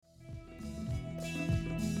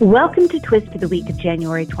Welcome to Twist for the week of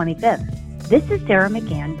January 25th. This is Sarah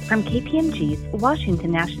McGann from KPMG's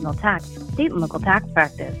Washington National Tax State and Local Tax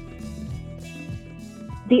Practice.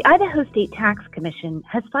 The Idaho State Tax Commission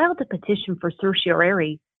has filed a petition for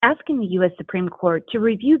certiorari asking the U.S. Supreme Court to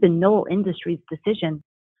review the Knoll Industries decision.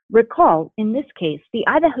 Recall, in this case, the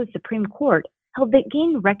Idaho Supreme Court held that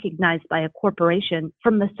gain recognized by a corporation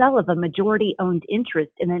from the sale of a majority-owned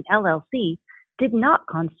interest in an LLC did not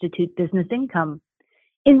constitute business income.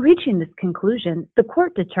 In reaching this conclusion, the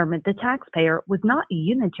court determined the taxpayer was not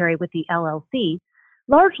unitary with the LLC,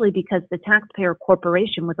 largely because the taxpayer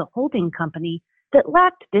corporation was a holding company that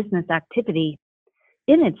lacked business activity.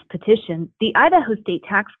 In its petition, the Idaho State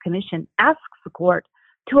Tax Commission asks the court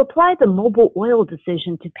to apply the Mobil Oil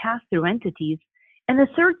decision to pass-through entities and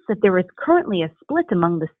asserts that there is currently a split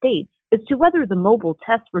among the states as to whether the Mobil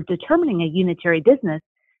tests for determining a unitary business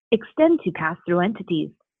extend to pass-through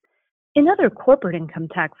entities. In other corporate income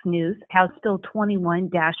tax news, House Bill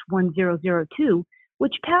 21-1002,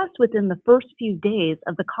 which passed within the first few days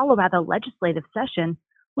of the Colorado legislative session,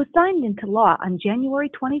 was signed into law on January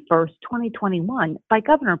 21, 2021 by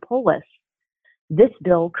Governor Polis. This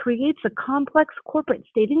bill creates a complex corporate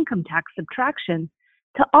state income tax subtraction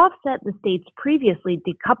to offset the state's previously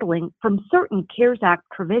decoupling from certain CARES Act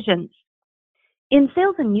provisions. In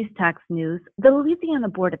sales and use tax news, the Louisiana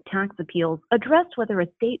Board of Tax Appeals addressed whether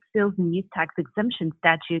a state sales and use tax exemption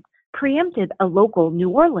statute preempted a local New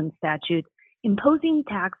Orleans statute imposing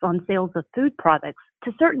tax on sales of food products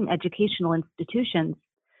to certain educational institutions.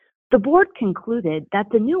 The board concluded that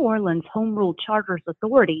the New Orleans Home Rule Charters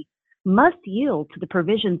Authority must yield to the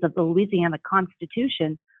provisions of the Louisiana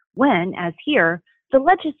Constitution when, as here, the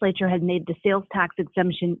legislature had made the sales tax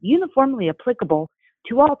exemption uniformly applicable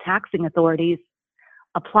to all taxing authorities.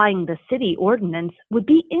 Applying the city ordinance would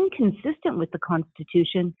be inconsistent with the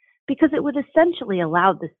Constitution because it would essentially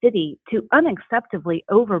allow the city to unacceptably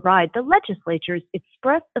override the legislature's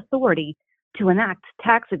express authority to enact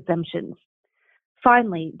tax exemptions.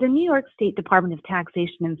 Finally, the New York State Department of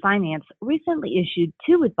Taxation and Finance recently issued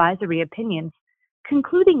 2 advisory opinions,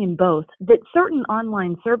 concluding in both that certain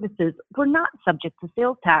online services were not subject to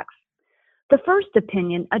sales tax. The first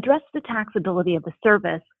opinion addressed the taxability of a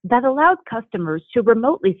service that allowed customers to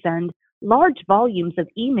remotely send large volumes of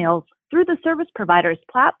emails through the service provider's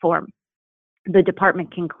platform. The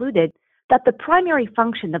department concluded that the primary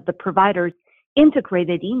function of the provider's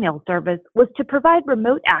integrated email service was to provide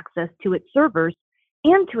remote access to its servers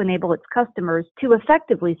and to enable its customers to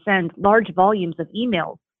effectively send large volumes of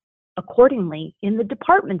emails. Accordingly, in the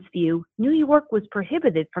department's view, New York was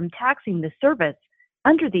prohibited from taxing the service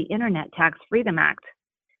under the Internet Tax Freedom Act.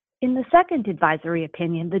 In the second advisory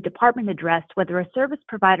opinion, the department addressed whether a service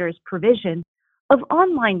provider's provision of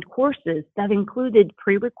online courses that included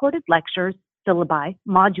pre-recorded lectures, syllabi,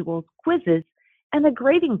 modules, quizzes, and a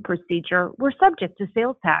grading procedure were subject to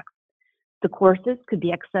sales tax. The courses could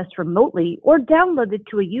be accessed remotely or downloaded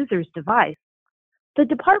to a user's device. The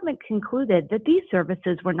department concluded that these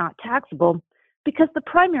services were not taxable because the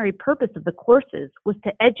primary purpose of the courses was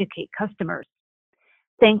to educate customers.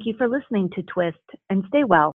 Thank you for listening to Twist, and stay well.